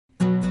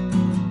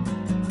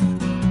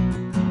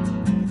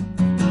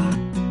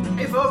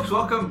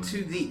Welcome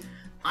to the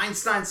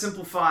Einstein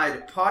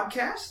Simplified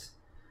podcast.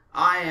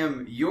 I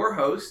am your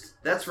host.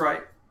 That's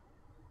right.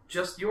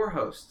 Just your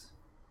host.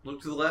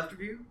 Look to the left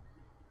of you.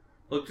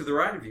 Look to the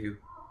right of you.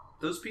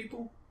 Those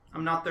people,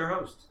 I'm not their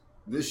host.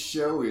 This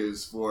show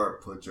is for,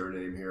 put your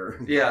name here.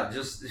 Yeah,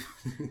 just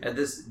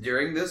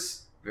during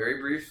this very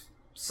brief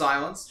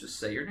silence, just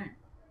say your name.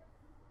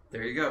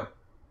 There you go.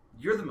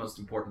 You're the most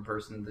important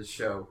person in this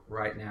show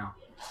right now.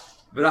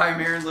 But I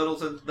am Aaron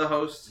Littleton, the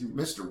host.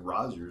 Mr.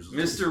 Rogers.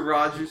 Mr.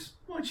 Rogers,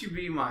 why don't you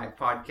be my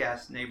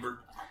podcast neighbor?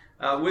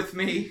 With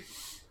me,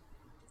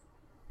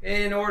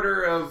 in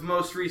order of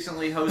most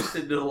recently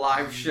hosted the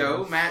live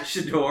show, Matt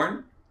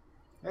Shadorn.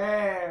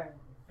 Hey,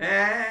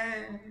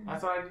 And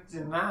that's what I did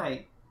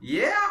tonight.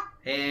 yeah,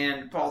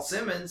 and Paul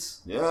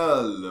Simmons.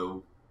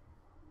 Hello.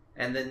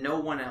 And then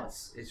no one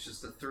else. It's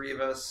just the three of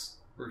us.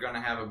 We're going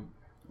to have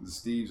The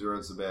Steves are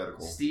on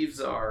sabbatical. Steve's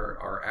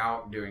are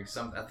out doing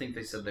something. I think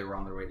they said they were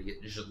on their way to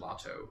get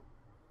gelato.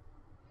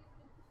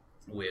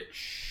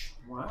 Which,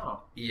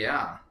 Wow.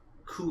 yeah,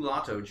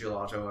 culato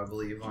gelato, I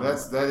believe.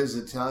 That is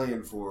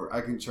Italian for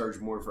I can charge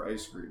more for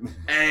ice cream.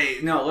 Hey,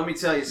 no, let me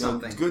tell you No,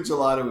 something. good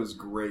gelato is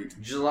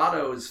great.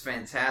 Gelato is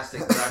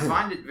fantastic, but I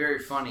find it very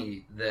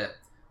funny that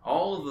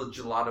all of the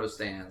gelato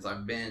stands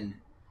I've been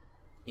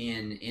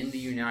in the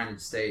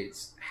United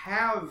States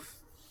have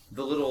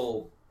the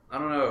little, I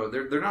don't know,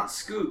 they're not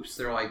scoops,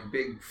 they're like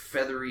big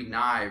feathery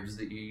knives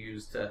that you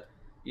use to,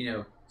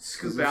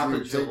 scoop out the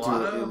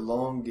gelato. To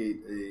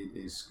elongate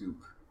a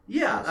scoop.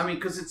 Yeah, I mean,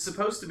 because it's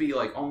supposed to be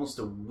like almost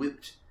a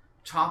whipped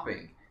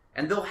topping,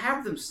 and they'll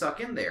have them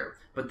stuck in there,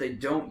 but they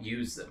don't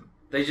use them.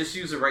 They just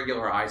use a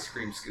regular ice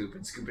cream scoop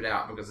and scoop it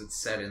out because it's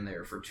set in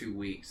there for 2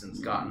 weeks and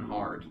it's gotten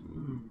hard.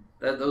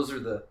 Those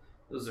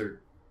are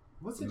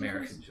What's the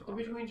American difference gelato.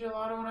 between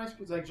gelato and ice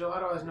cream? It's like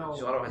gelato has no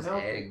Gelato has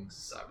milk.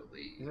 eggs, I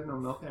believe. There's no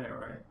milk in it,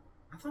 right?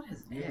 I thought it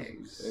has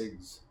eggs.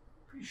 Eggs.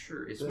 Pretty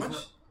sure it's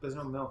There's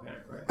no milk in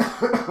it, right?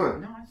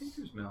 No, I think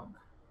there's milk.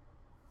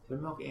 There's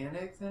milk and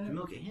eggs in it?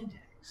 Milk and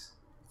eggs.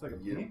 It's like a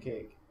Yeah.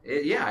 pancake.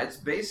 It's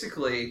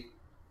basically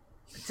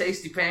a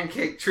tasty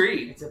pancake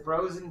treat. It's a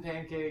frozen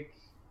pancake.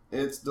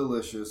 It's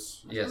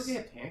delicious. Yes. Let's go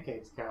get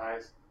pancakes,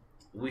 guys.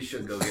 We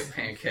should go get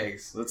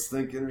pancakes. Let's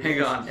think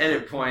Hang on,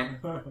 edit point.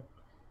 Oh,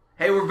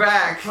 Hey, we're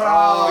back.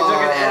 Oh, we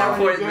took an edit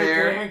good point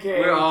there.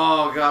 pancakes.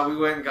 Oh god, we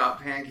went and got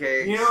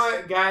pancakes. You know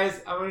what,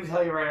 guys? I'm going to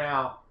tell you right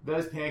now.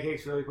 Those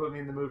pancakes really put me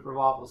in the mood for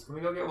waffles. Can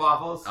we go get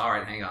waffles? All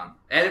right, hang on.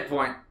 Edit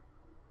point.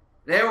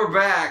 There, we're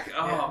back.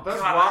 Oh Yeah, those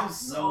god, I'm waffles-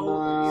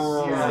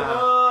 so Yeah.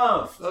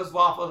 stuffed. Those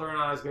waffles are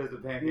not as good as the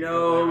pancakes.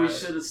 No, we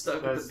should have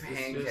stuck with Just the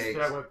pancakes.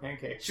 stuck with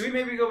pancakes. Should we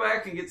maybe go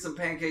back and get some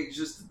pancakes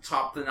just to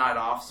top the night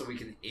off so we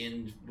can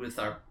end with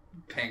our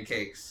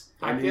pancakes?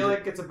 I feel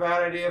like it's a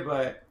bad idea,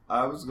 but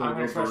I was I'm going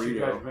going to to go trust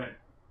your burrito. judgment.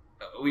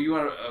 You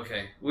want to?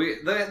 Okay.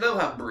 They'll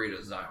have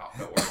burritos.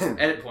 Don't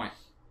worry. Edit point.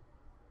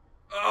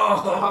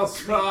 Oh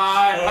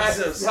God, my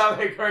Jesus.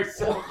 stomach hurts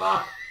so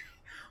much.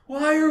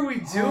 Why are we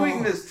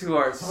doing this to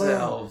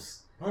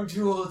ourselves? I'm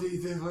too old to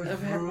eat this much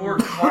I've had food. more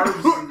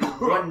carbs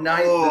in one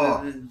night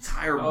than an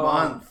entire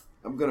month.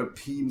 I'm going to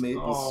pee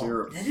maple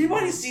syrup. Did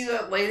anybody see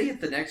that lady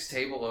at the next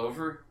table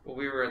over? Well,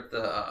 we were at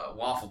the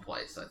waffle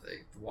place, I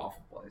think. The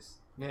waffle place.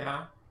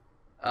 Yeah.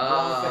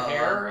 With the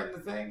hair and the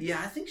thing? Yeah,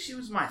 I think she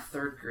was my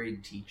third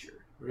grade teacher.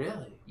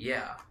 Really?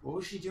 Yeah. What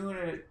was she doing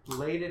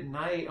late at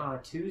night on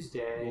a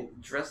Tuesday? Well,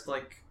 dressed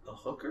like a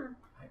hooker?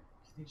 I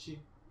think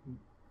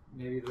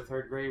maybe the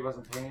third grade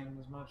wasn't paying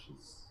as much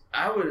as...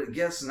 I would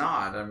guess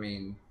not. I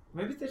mean...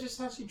 Maybe that's just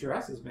how she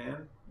dresses,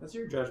 man. That's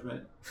your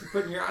judgment.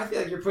 I feel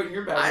like you're putting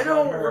your bad I on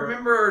don't her.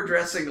 remember her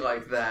dressing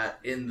like that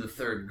in the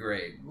third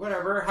grade.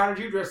 Whatever. How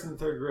did you dress in the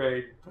third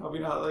grade? Probably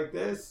not like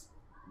this.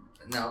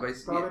 No,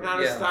 basically, Probably not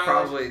as yeah,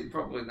 stylish.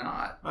 probably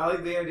not. I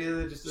like the idea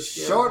that just a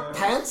scale Short down.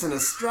 pants and a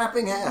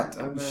strapping hat,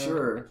 I'm And,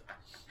 sure.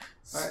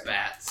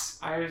 Spats.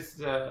 I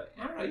just, I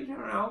don't know. You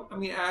don't know. I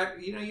mean,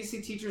 you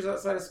see teachers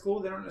outside of school.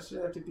 They don't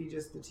necessarily have to be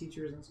just the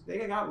teachers. And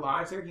they got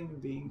lives. They're human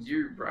beings.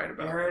 You're right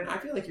about Aaron, I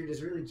feel like you're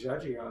just really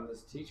judgy on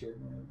this teacher,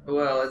 man. that.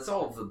 Well, it's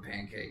all the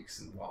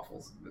pancakes and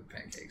waffles. The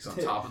pancakes on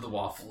top of the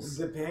waffles.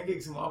 The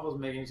pancakes and waffles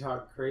make you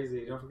talk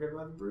crazy. Don't forget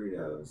about the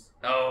burritos.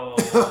 Oh,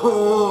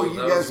 Oh, you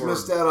those guys were-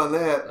 missed out on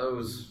that.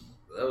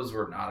 Those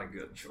were not a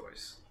good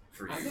choice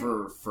for I you.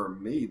 think- For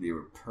me, they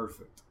were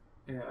perfect.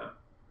 Yeah,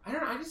 I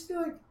don't know. I just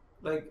feel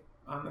like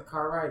on the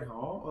car ride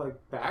home, like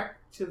back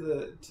to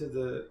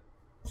the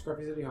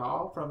Scruffy City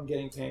Hall from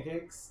getting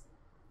pancakes.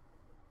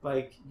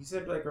 Like you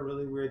said, like a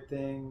really weird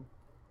thing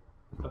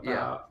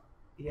about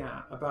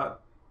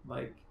about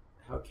like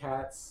how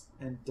cats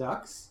and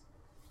ducks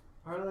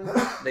are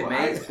like. They Well,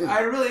 made-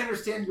 I really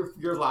understand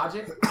your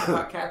logic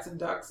about cats and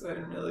ducks. I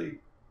didn't really.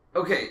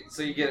 Okay,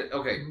 so you get it.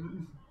 Okay,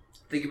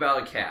 think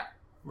about a cat.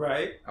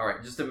 Right. All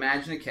right, just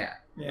imagine a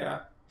cat.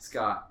 Yeah. It's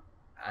got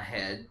a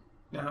head,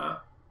 Uh huh.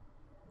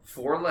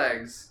 4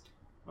 legs,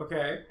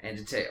 Okay. and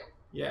a tail.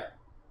 Yeah.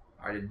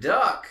 All right, a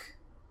duck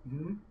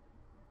Hmm.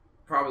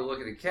 probably look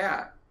at a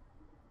cat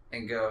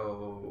and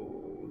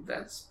go,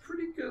 that's a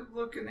pretty good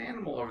looking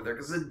animal over there.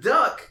 Because a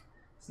duck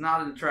is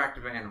not an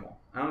attractive animal.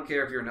 I don't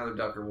care if you're another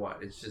duck or what.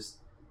 It's just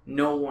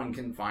no one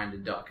can find a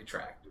duck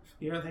attractive.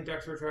 You don't think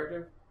ducks are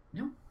attractive?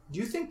 No. Do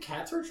you think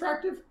cats are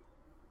attractive?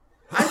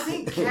 I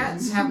think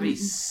cats have a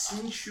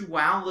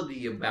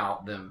sensuality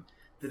about them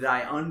that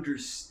I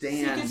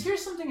understand. Because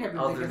here's something I've been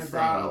other thinking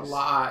about a things.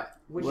 lot,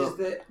 which is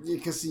that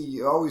because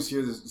you always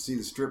see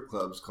the strip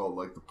clubs called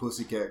like the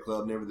Pussycat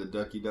Club, never the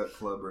Ducky Duck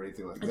Club or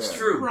anything like that. It's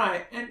true.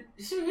 right. And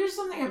so here's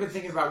something I've been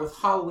thinking about with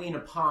Halloween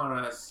upon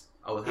us.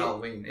 Oh, with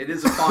Halloween. It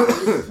is a fun. It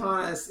is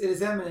upon us. It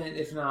is imminent,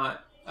 if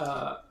not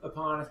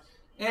upon us.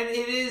 And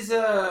it is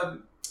the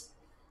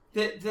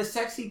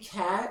sexy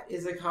cat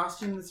is a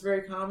costume that's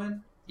very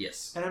common.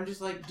 Yes. And I'm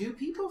just like, do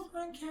people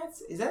find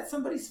cats? Is that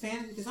somebody's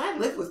fantasy? Because I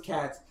live with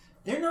cats.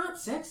 They're not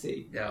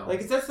sexy. No.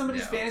 Like, is that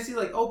somebody's No. fantasy?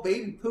 Like, oh,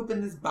 baby, poop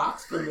in this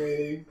box for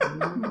me. Like,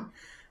 No,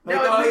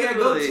 oh, yeah, go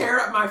literally. tear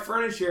up my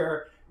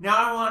furniture. Now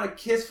I want a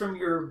kiss from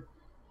your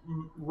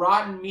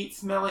rotten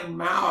meat-smelling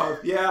mouth.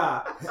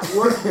 Yeah.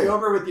 Work me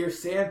over with your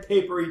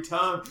sandpapery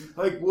tongue.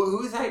 Like,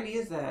 whose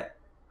idea is that?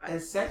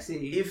 As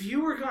sexy. If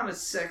you were going to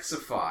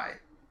sexify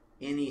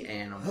any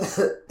animal,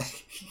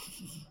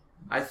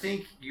 I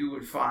think you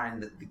would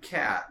find that the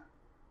cat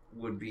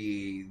would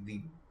be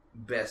the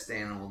best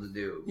animal to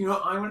do. You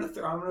know, I'm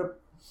gonna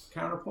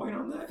counterpoint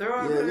on that. Throw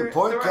out Yeah, a your better,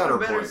 point, throw out a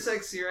better,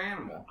 counterpoint. sexier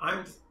animal.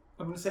 I'm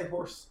gonna say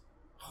horse.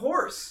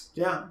 Horse.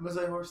 Yeah, I'm gonna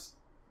say horse.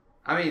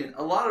 I mean,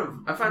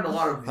 I find a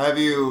lot of Have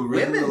you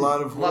ridden women, a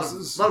lot of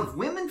horses? A lot of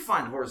women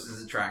find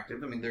horses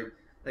attractive. I mean,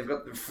 they've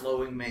got their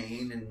flowing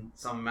mane and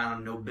some amount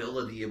of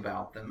nobility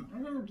about them.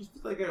 I don't know,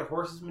 just like a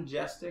horse is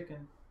majestic.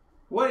 And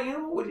what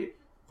animal would you,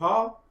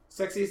 Paul?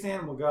 Sexiest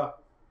animal, go.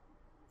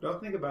 Don't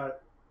think about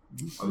it.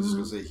 I was just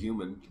gonna say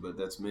human, but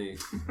that's me.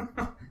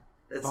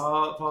 That's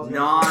Paul's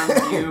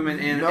non-human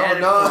and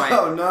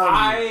no, no.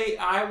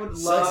 I would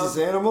love.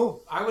 Sexiest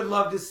animal? I would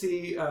love to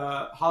see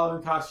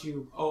Halloween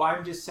costume. Oh,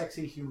 I'm just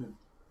sexy human.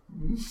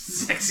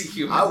 sexy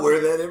human. I wear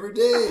that every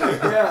day.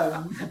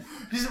 Yeah,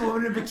 just a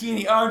woman in a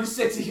bikini. Oh, I'm just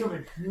sexy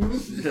human.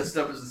 Dressed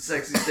up as the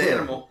sexiest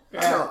animal.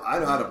 I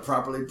know how to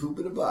properly poop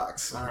in a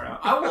box. I don't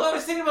know. I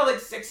was thinking about like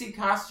sexy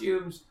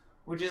costumes,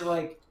 which is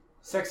like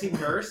sexy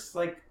nurse.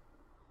 Like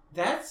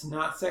that's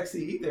not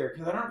sexy either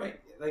because I don't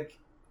like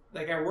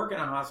I work in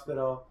a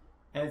hospital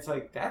and it's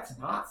like that's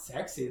not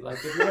sexy. Like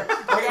if you're like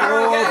I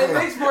don't know, it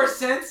makes more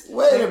sense.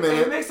 Wait a Like, minute.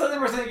 It makes something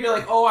more sense. You're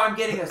like, oh, I'm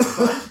getting a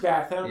sponge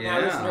bath. And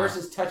now this Yeah. nurse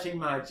is touching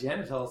my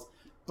genitals.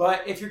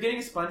 But if you're getting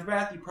a sponge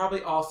bath, you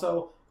probably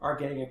also are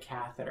getting a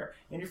catheter,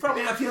 and you're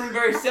probably not feeling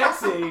very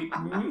sexy.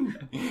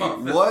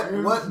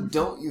 What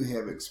don't you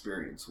have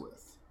experience with?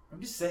 I'm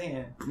just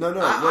saying. No.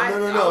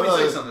 let me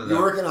tell you something, You though.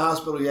 work in a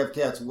hospital, you have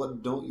cats.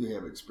 What don't you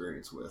have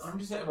experience with? I'm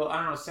just saying. Well,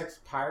 I don't know. Sex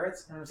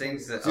pirates. I don't know,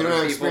 Things that So you don't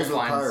other have people experience with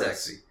find pirates?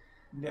 sexy.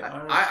 Yeah, I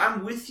don't know.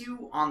 I'm with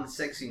you on the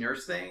sexy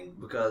nurse thing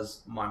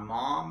because my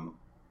mom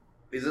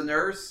is a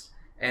nurse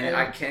and And-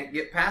 I can't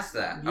get past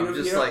that. You I'm don't-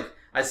 just you don't- like,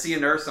 I see a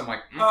nurse, I'm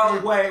like,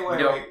 Oh, wait.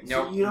 Nope,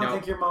 So nope, you don't nope.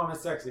 think your mom is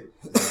sexy?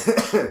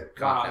 God,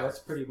 Wow, no. that's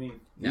pretty mean.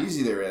 No.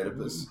 Easy there,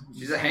 Oedipus.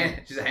 She's a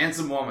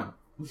handsome woman.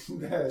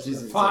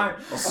 She's fine.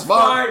 A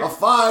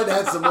fine,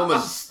 handsome woman.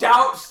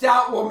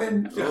 Stout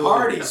woman. Oh,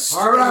 Hardy.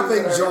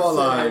 strapping Hardy,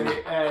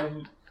 jawline.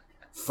 And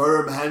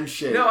Firm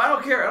handshake. No, I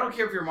don't care. I don't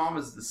care if your mom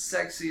is the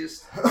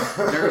sexiest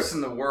nurse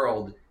in the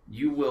world.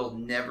 You will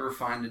never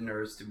find a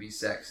nurse to be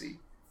sexy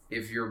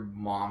if your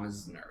mom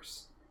is a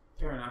nurse.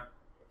 fair enough.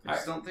 I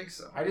just don't think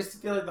so. I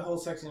just feel like the whole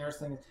sexy nurse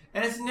thing,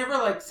 and it's never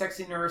like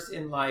sexy nurse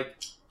in like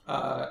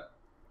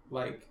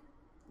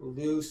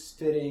loose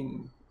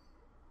fitting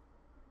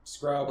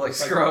scrubs, Like with,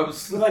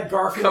 scrubs. with like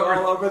Garfield Covered.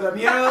 all over them.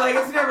 You know, like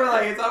it's never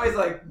like it's always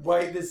like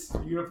white this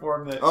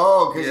uniform that.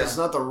 Oh, because Yeah. it's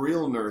not the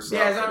real nurse.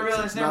 Yeah, it's not outfit.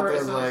 real. It's never. not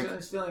It's that, not. like,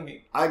 It's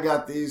feeling. I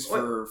got these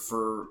What?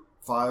 for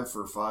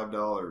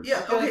 $5.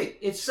 Yeah, okay.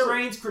 It so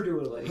strains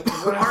credulity. Is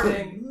what I'm are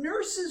saying.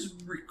 nurses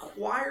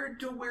required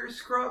to wear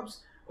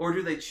scrubs? Or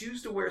do they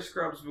choose to wear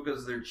scrubs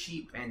because they're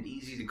cheap and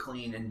easy to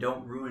clean and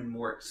don't ruin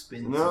more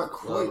expensive Not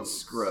clothes? quite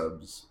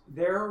scrubs.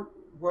 They're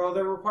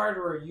required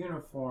to wear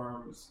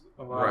uniforms.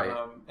 A lot Right.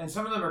 of them, and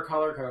some of them are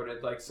color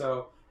coded. Like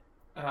so,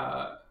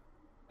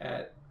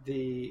 at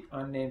the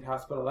unnamed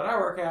hospital that I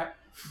work at,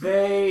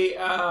 they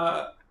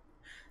are.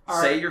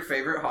 Say your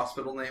favorite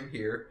hospital name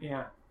here.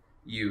 Yeah,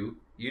 You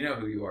know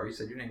who you are. You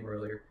said your name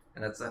earlier.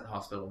 And that's that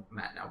hospital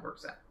Matt now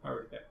works at. I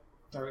work at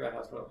that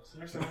hospital. So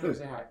next time you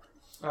say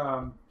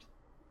hi.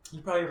 You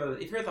probably have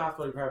if you're at the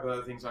hospital, you probably have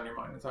other things on your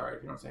mind. It's all right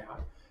if you don't say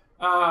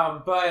hi.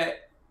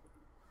 But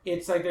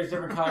it's like there's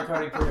different color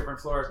coding for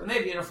different floors, and they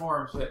have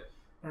uniforms, but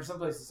there's some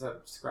places that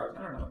have scrubs.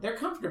 I don't know. They're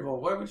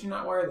comfortable. Why would you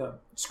not wear them?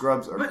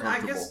 Scrubs are But I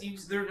comfortable.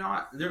 guess they're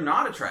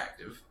not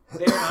attractive.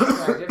 They're not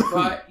attractive.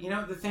 But you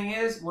know the thing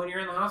is, when you're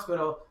in the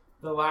hospital,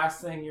 the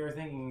last thing you're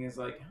thinking is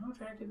like, how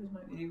attractive is my?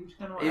 You just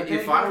kind of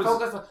If I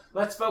was-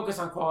 let's focus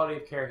on quality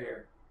of care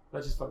here.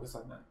 Let's just focus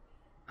on that.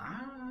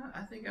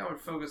 I think I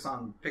would focus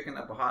on picking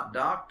up a hot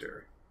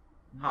doctor.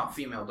 Hot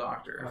female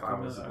doctor. If I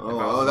was a Hot male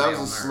Oh, that was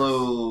a nurse.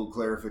 slow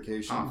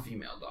clarification. Hot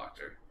female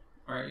doctor.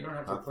 All right, you don't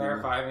have to Hot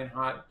clarify. I mean,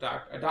 hot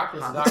doctor. A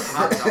doctor's a Hot, doctor.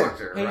 hot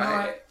doctor, Hey, you know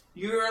right? what?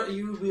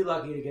 You would be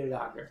lucky to get a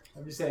doctor.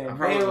 I'm just saying, I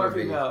probably male or would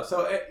be. female.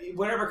 So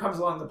whatever comes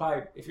along the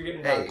pipe, if you're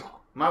getting a Hey, doctor,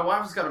 my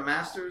wife's got a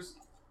master's.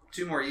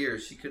 2 more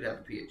years, she could have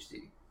a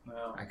PhD.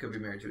 well, I could be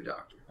married to a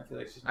doctor. I feel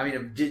like she's. I mean,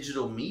 of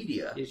digital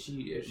media, Is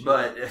she?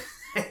 but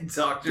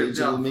doctor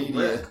Digital down the media.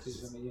 list.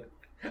 She's a media.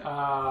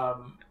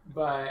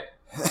 But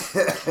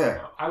I don't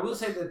know. I will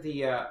say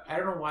that I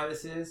don't know why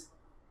this is,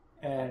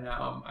 and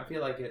I feel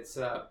like it's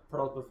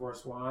pearls before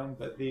swine,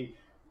 but the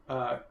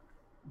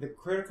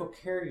critical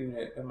care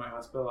unit in my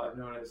hospital, I've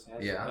noticed,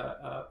 has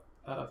a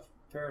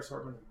fair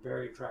assortment of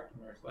very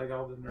attractive nurses. Like,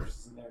 all the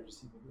nurses in there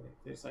just seem to be like,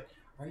 they're just like,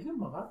 are you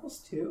models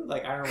too?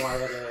 Like, I don't know why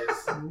that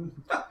is.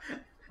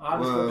 I'll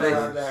just put that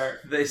out there.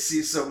 They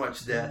see so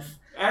much death.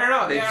 I don't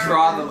know. They yeah, I don't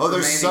draw know. them. Oh, they're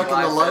remaining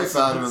sucking the life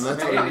out of essence. them.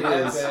 That's Maybe what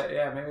it that's is. it.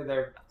 Yeah, maybe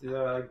they're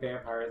like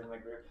vampires and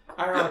like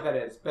I don't know what that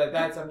is, but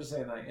I'm just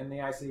saying, like, in the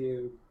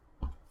ICU.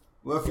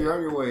 Well, if you're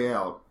on your way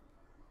out,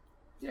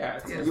 Yeah,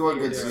 it's Yeah, You want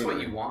you're good That's doing. sleep.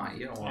 what you want.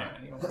 You don't want.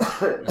 Yeah, you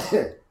don't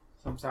want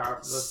some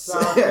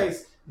sour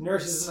face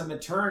nurses in the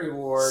maternity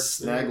ward.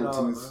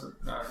 Snaggletooth.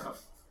 No.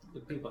 The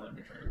people in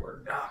the maternity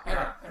ward. Oh, I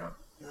don't.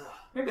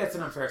 Maybe that's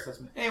an unfair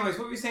assessment. Anyways,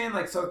 what were you saying?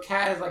 Like, so a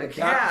cat is like A a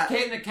cat- duck.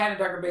 Cat and a cat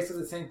and a duck are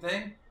basically the same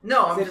thing.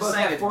 No, I'm they just both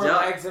saying have a 4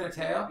 duck. legs and a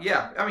tail.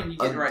 Yeah, I mean, you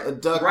get A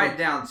duck right would-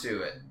 down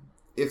to it.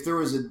 if there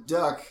was a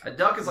duck, A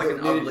duck is like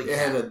an that ugly it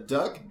had cat. a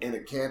duck and a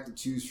cat to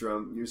choose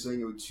from, you're saying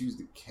it would choose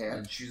the cat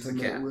And choose to the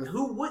mate cat. with?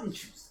 Who wouldn't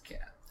choose the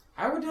cat?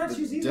 I would not The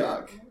choose either.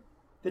 duck.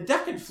 The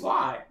duck can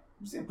fly.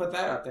 I'm just gonna put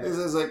that out there.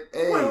 It's like,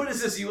 hey, Wait, what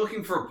is this? You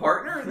looking for a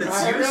partner that's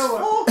I don't know useful?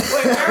 what-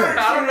 Wait,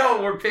 I don't know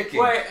what we're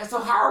picking. Wait, so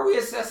how are we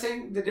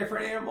assessing the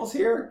different animals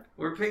here?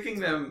 We're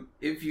picking them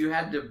if you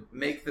had to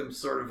make them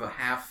sort of a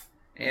half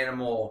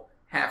animal,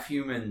 half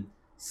human,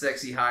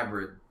 sexy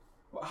hybrid.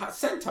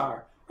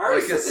 Centaur. I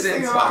already Like said a this thing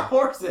centaur. about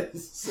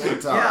horses.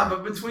 centaur. Yeah,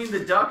 but between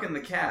the duck and the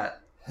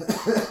cat.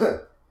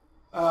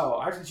 Oh,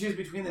 I have to choose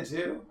between the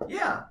two?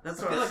 Yeah, that's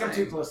I what feel I'm like I'm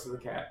saying. too close to the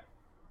cat.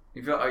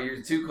 You feel? Oh,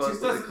 you're too close Too to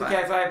close the to the cat.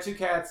 cats. I have 2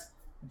 cats.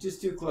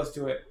 Just too close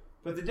to it.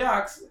 But the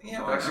ducks, you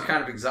know, Ducks are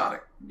kind of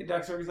exotic. the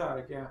ducks are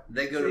exotic, yeah.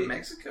 They go See, to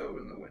Mexico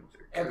in the winter.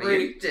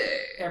 every- Caliente.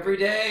 Every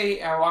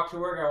day I walk to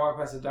work, I walk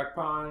past a duck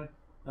pond,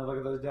 and I look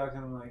at those ducks,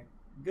 and I'm like,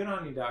 good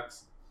on you,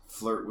 ducks.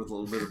 Flirt with a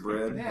little bit of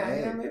bread. Yeah,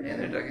 Hey. yeah, maybe. Yeah,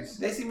 they're duckies.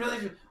 They seem really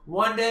interesting.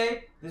 One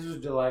day, this was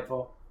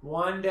delightful.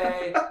 One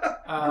day,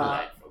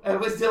 it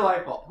was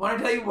delightful. When I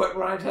tell you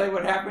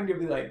what happened, you'll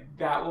be like,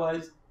 that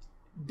was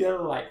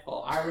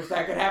delightful. I wish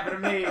that could happen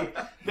to me.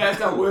 That's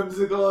a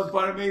whimsical and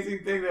fun,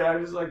 amazing thing that I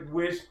just like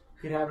wish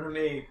could happen to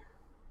me.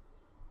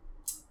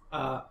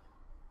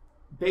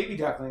 Baby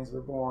ducklings were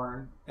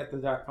born at the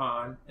duck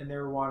pond, and they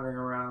were wandering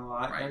around a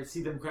lot. Right. And I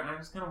see them. I'm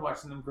just kind of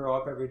watching them grow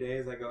up every day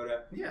as I go to,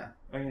 Yeah.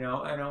 I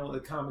know the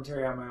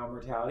commentary on my own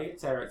mortality,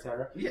 etc.,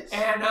 etc. Yes.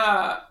 And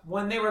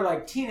when they were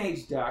like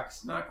teenage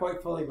ducks, not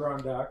quite fully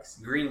grown ducks,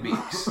 Green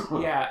beaks.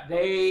 yeah,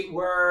 they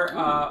were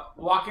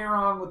walking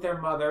around with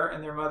their mother,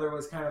 and their mother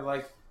was kind of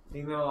like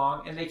leading them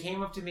along, and they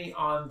came up to me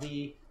on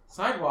the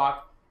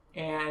sidewalk,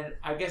 and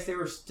I guess they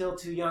were still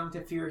too young to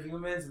fear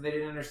humans, and they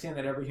didn't understand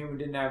that every human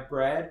didn't have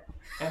bread,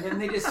 and then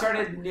they just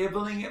started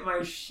nibbling at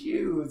my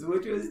shoes,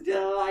 which was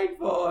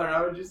delightful, and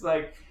I was just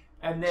like,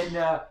 and then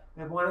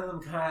one of them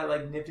kind of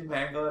like nipped and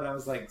mangled, and I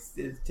was like,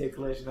 it's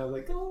ticklish, and I was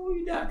like, oh,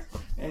 you ducks.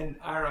 And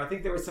I don't know, I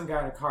think there was some guy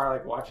in a car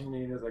like watching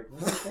me, and he was like,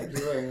 what is that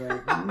doing?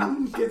 Like,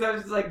 because I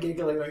was just like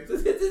giggling, like,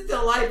 this is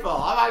delightful.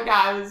 Oh my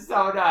god, this is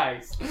so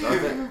nice. So I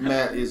think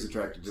Matt is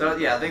attracted to So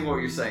it. yeah, I think what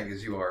you're saying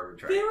is you are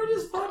attracted. They were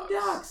just to fun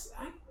ducks.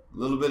 A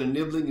little bit of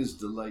nibbling is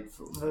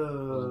delightful.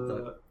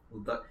 Little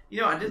duck.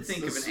 You know, I did It's think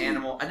so of an sweet.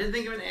 animal. I did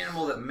think of an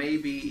animal that may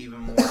be even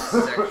more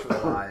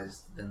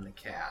sexualized than the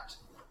cat.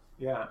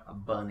 Yeah. A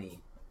bunny.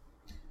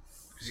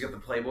 Because you got the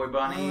Playboy Oh,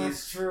 bunnies.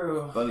 that's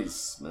true. Bunnies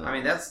smell. I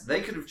mean,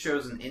 they could have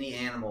chosen any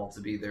animal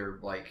to be their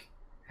like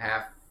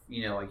half.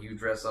 You know, like you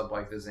dress up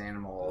like this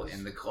animal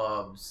in the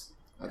clubs.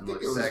 I and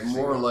think look it was sexy.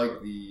 more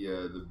like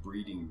the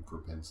breeding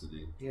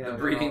propensity. Yeah, The they're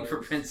breeding always-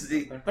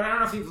 propensity. But I don't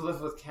know if you've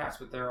lived with cats,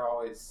 but they're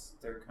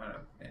kind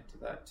of into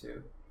that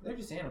too. They're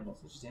just animals.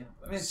 They're just animals.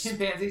 I mean, So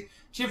chimpanzees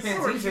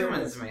are are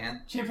humans, into,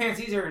 man.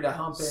 chimpanzees are into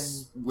humping.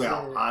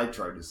 Well, I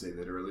tried to say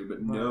that earlier,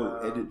 but no Wow.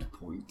 edit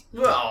point.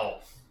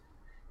 Well,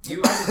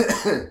 you.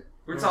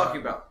 We're talking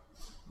about.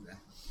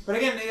 But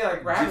again, they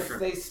like rabbits.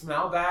 Different. They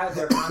smell bad.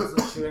 They're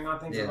constantly chewing on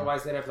things. Yeah.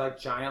 Otherwise, they'd have like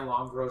giant,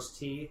 long, gross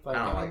teeth. Like,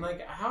 I don't I mean,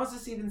 like, how is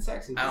this even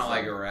sexy? I don't This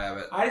like is- a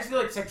rabbit. I just feel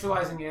like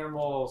sexualizing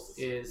animals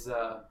is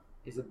a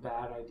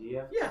bad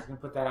idea. Yeah. Just gonna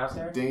put that out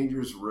there.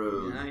 Dangerous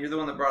road. You're the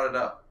one that brought it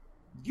up.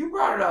 You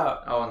brought it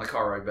up. Oh, on the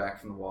car ride back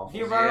from the Waffles.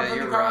 You brought it up yeah, on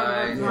the you're car ride right.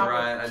 back You're from the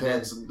right. I did.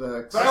 Cats and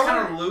ducks. But But I I'm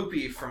kind wanna- of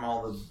loopy from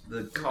all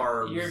the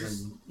carbs You're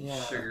just- and yeah.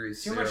 sugary Too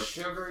syrup. much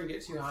sugar, you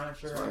get too high on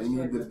sugar. That's why I you feel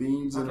need like the that-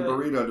 beans I and a feel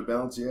like- burrito to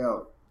balance you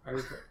out.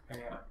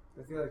 Yeah,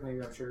 I feel like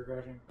maybe I'm sugar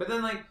crashing. But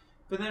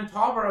then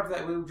Paul brought up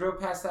that we drove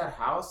past that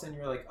house, and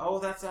you're like, "Oh,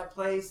 that's that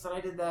place that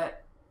I did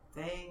that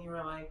thing." You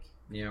were like,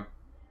 Yeah.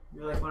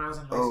 when I was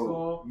in high Oh,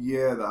 school.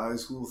 yeah, the high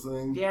school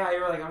thing. Yeah,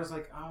 you were like, I was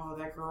like, "Oh,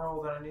 that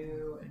girl that I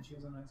knew, and she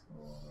was in high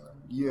school."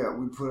 Yeah,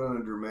 we put on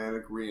a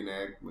dramatic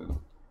reenactment.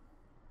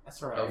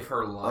 That's right. of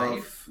her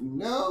life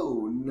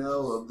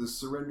Of the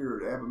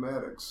surrender at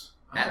Appomattox.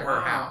 at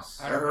her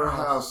house. At her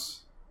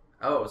house.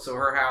 Oh, so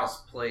her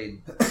house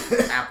played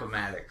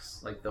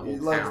Appomattox, like the whole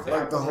town.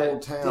 Like the whole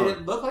town. Did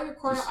it look like a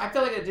courthouse? I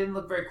feel like it didn't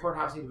look very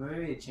courthousey, but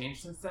maybe it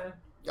changed since then.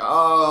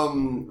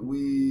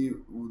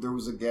 There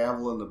was a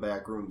gavel in the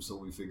back room, so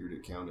we figured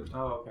it counted.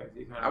 Oh, okay.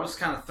 So I was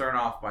kind of thrown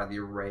off by the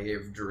array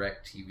of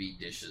DirecTV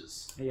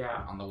dishes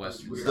on the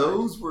western side.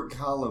 Those were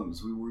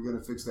columns. We were going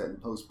to fix that in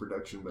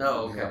post-production, but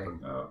it didn't happen.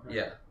 Oh, okay.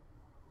 Yeah.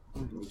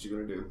 What you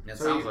going to do? It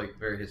sounds like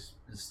very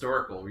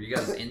historical. Were you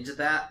guys into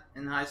that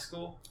in high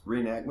school?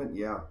 Reenactment?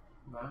 Yeah.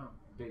 Wow.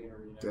 Big in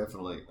arena.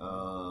 Definitely.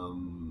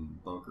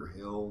 Bunker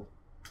Hill.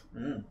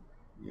 Mm.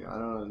 Yeah, I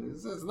don't know.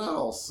 It's not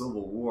all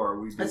Civil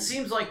War. It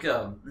seems like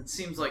a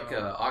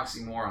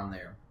oxymoron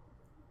there.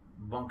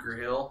 Bunker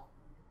Hill.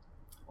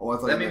 Oh, I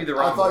thought That may be the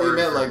wrong I thought you word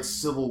meant for- like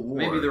Civil War.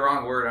 Maybe the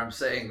wrong word I'm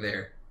saying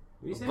there.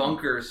 What do you A say?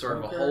 bunker is sort of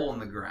a Bunker. hole in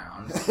the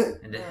ground,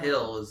 and a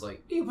hill is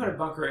like... You put a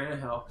bunker in a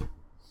hill.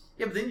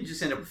 Yeah, but then you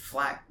just end up with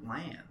flat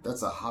land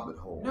That's a hobbit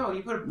hole. No,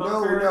 you put a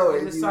bunker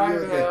in the side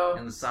of the hill.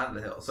 in the side of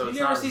the hill. So Did it's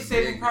you ever not see as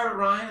Saving big. Private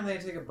Ryan and they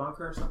take a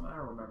bunker or something? I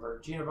don't remember.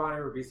 Giovanni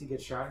Ribisi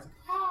gets shot. He's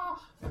like,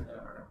 I don't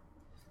know.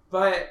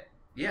 But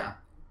Yeah.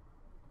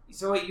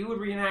 so wait, you would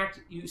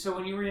reenact. So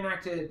when you would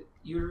reenact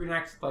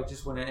like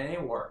just when in any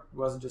war. It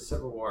wasn't just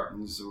Civil War.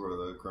 This is where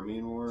the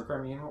Crimean War.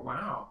 Crimean War.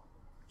 Wow.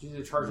 Did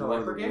you charge the War Light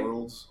of the Brigade?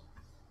 Worlds.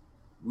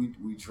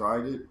 We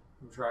tried it,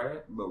 You tried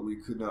it. but we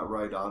could not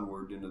ride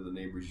onward into the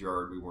neighbor's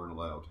yard. We weren't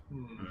allowed.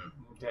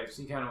 Okay,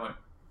 so you kind of went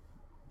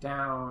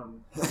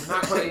down,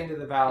 not quite into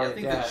the valley. Yeah, I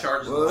think of the death.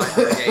 charge of the Light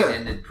Brigade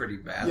ended pretty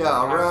badly.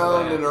 Yeah,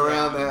 around that, and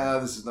around. yeah.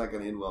 This is not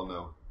going to end well.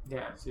 No.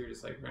 Yeah, so you're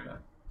just like gonna.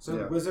 So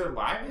Yeah. was there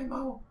live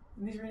ammo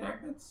in these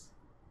reenactments?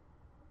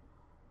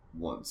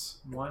 Once.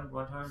 One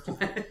time. Well,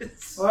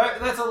 It's-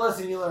 that's a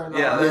lesson you learn. though.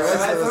 Yeah,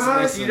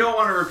 that's- you don't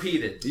want to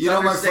repeat it. It's You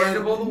know my friend.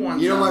 understandable the one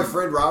You know my time.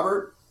 friend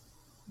Robert.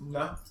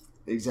 No.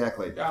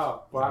 Exactly.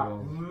 Oh wow.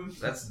 Oh. Mhm.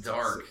 That's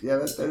dark. Yeah,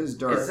 that is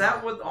dark. Is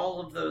that what all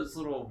of those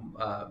little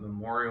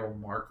memorial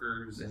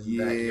markers in that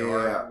Yeah.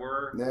 yard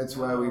were? That's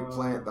why we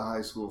plant the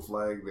high school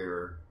flag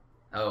there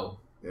Oh,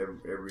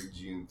 every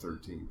June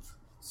 13th.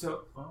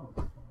 So,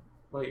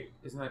 wait,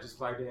 isn't that just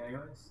Flag Day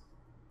anyways?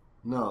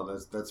 No,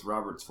 that's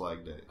Robert's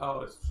flag day. Oh,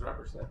 it's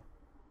Robert's Day.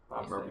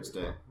 Robert's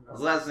Day. his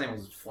last name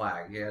was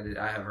Flag. Yeah,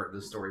 I have heard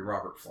this story.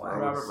 Robert Flag.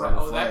 Robert Robert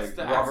Oh, that's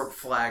Flag. the Robert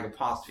Flag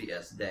apostrophe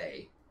S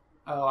Day.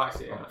 Oh, I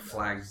see. Robert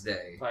Flag's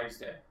Day. Flag's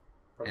Day.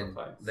 Robert And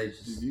Flags. they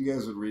If just you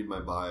guys would read my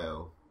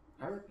bio.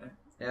 I read that.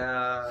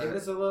 yeah. It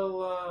was a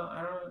little,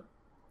 I don't know,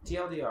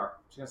 TLDR.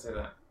 Just gonna say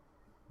that.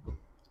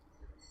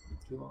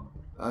 Too long.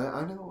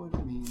 I know what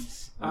it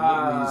means. I know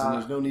what it means, and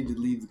there's no need to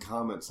leave the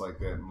comments like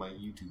that in my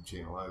YouTube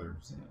channel either.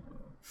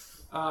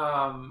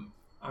 I'm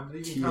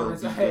leaving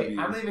comments. TLDW. Hey,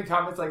 I'm leaving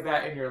comments like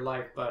that in your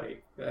life,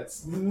 buddy.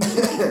 That's.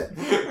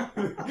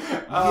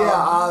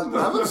 I'm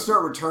gonna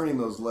start returning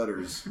those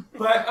letters.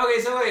 But okay,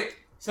 so wait.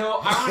 So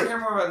I want to hear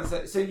more about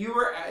this. So you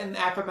were in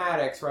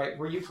Appomattox, right?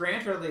 Were you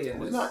Grant or Lee in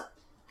Was this? not.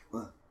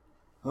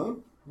 Huh?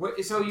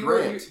 So you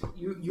Grant. were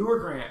you were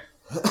Grant,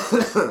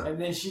 and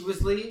then she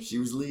was Lee. She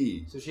was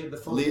Lee. So she had the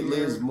full. Lee beard.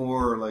 is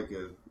more like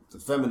a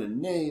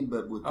feminine name,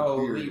 but with the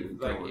beard. Lee, and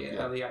like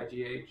going,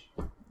 Leigh.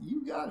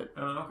 You got it.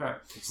 Oh, okay.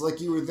 It's like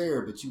you were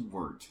there, but you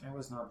weren't. I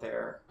was not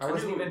there. I I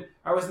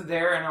wasn't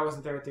there, and I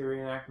wasn't there at the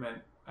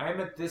reenactment.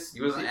 I'm at this.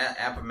 He wasn't at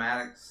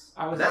Appomattox.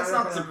 I was That's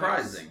not not at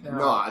Appomattox. surprising. No.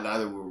 No,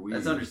 neither were we.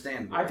 That's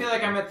understandable. I feel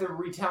like I'm at the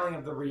retelling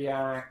of the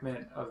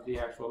reenactment of the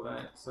actual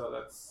event, so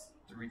that's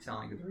the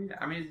retelling of the read.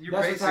 I mean, you're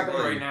that's what's happening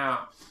basically right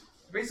now.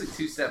 basically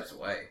 2 steps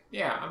away.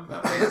 Yeah, I'm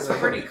It's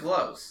pretty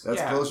close. That's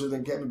Yeah. closer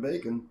than Kevin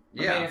Bacon.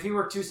 I Yeah, mean, if you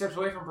were 2 steps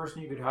away from a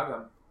person, you could hug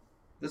him.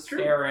 that's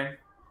true. Aaron.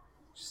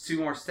 Just 2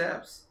 more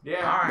steps. Yeah.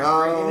 All right.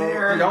 No. Bring it in,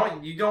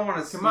 Aaron. You don't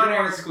want to. Come on, you don't want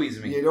Aaron. to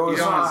squeeze me. You don't want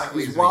to want-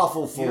 squeeze He's me.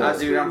 waffle full.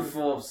 Dude, I'm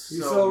full of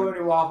You so. so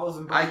many waffles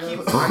and I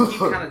burritos. keep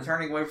kind of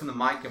turning away from the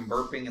mic and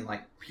burping, and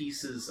like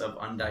pieces of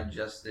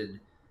undigested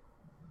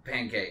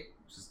pancake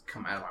just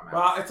come out of my mouth.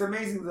 Well, it's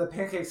amazing the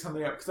pancakes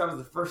coming up because that was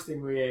the first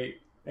thing we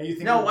ate. And you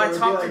think No, that I would be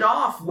topped like it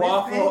off with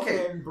waffle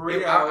pancake. and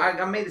burrito.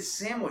 I made a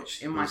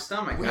sandwich in my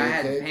stomach. I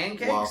had Pancake,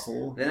 pancakes.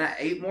 waffle. Then I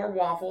ate more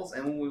waffles,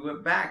 and when we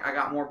went back, I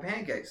got more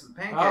pancakes. The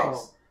pancakes.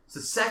 Oh. It's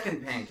the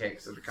second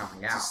pancakes that are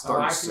coming out. It's Oh,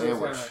 I Starch see what's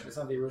going sandwich. on. It's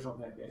not the original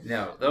pancake.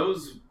 No,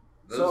 those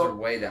So- are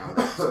way down.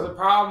 So the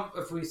problem,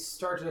 if we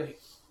start to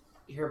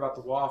hear about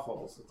the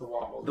waffles, with the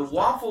waffles, The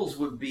waffles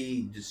would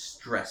be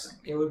distressing.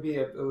 it would be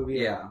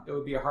Yeah. it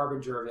would be a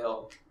harbinger of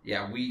ill.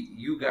 Yeah,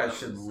 you guys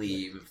should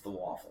leave if the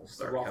waffles The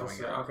start waffles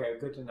coming are- out. Okay,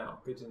 good to know.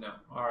 Good to know.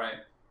 All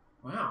right.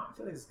 Wow, I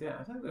feel like it's good.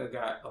 I feel like I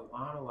got a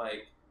lot of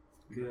like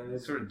good.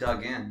 Sort of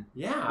dug in.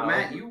 Yeah. But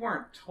Matt, you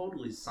weren't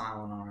totally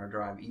silent on our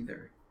drive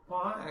either. Well,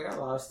 I got a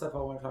lot of stuff I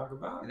want to talk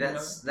about.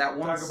 That's that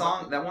one talk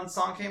song. That one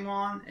song came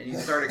on, and you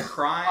started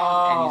crying,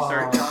 Oh. and you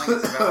started telling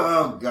us about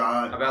Oh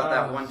God.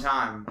 that Oh. one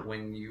time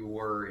when you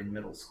were in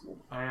middle school.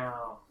 I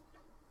know.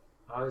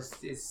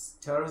 It's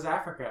Toto's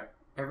Africa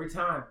every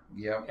time.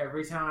 Yep.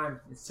 Every time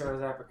it's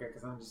Toto's Africa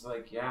because I'm just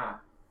like, yeah,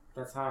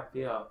 that's how I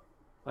feel.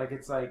 Like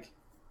it's like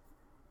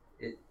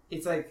It-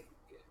 it's like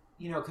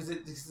because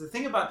the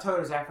thing about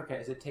Toto's Africa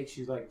is it takes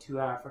you like to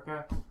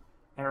Africa, and it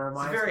It's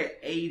reminds a very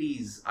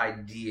 80s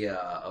idea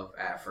of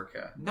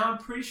Africa. No, I'm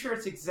pretty sure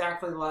it's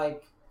exactly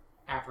like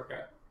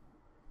Africa.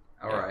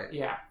 All right.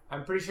 Yeah,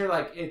 I'm pretty sure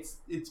like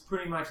it's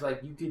pretty much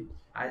like you could.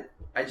 I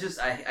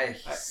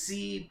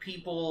see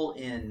people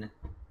in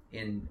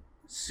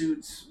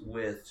suits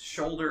with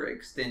shoulder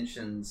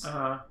extensions,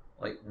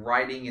 like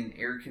riding in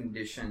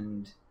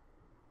air-conditioned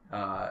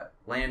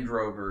Land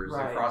Rovers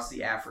Right. across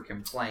the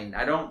African plain.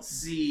 I don't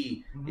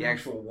see the Mhm.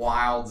 actual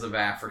wilds of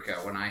Africa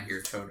when I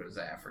hear Toto's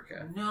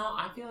Africa. No,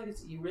 I feel like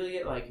it's you really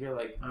get like you're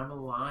like I'm a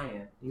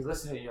lion. You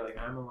listen to it, and you're like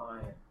I'm a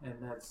lion, and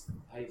that's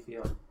how you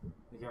feel.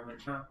 Like I'm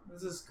like, no,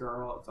 this is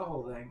girl. It's a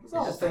whole thing. It's a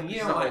whole thing. You It's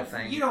don't the whole want.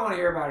 thing. You don't want to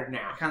hear about it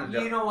now. I kinda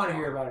You don't. don't want to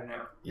hear about it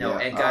now. No,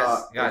 and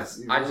guys,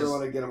 if you I really just-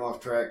 want to get them off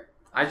track.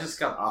 I just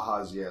got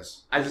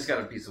Yes.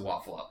 a piece of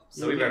waffle up,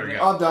 so we Yeah, better yeah.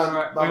 go. I'm done.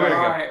 All right, Bye-bye. We better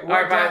go. all right. All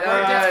We're right,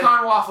 bye. at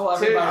DEFCON Waffle,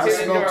 Tune everybody. in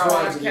to our Smell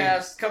clouds again.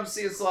 podcast. Come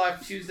see us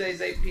live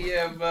Tuesdays, 8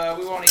 p.m.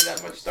 We won't eat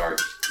that much starch.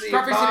 See you.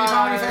 Scruffy City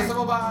Comedy Bye.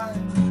 Festival.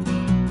 Bye.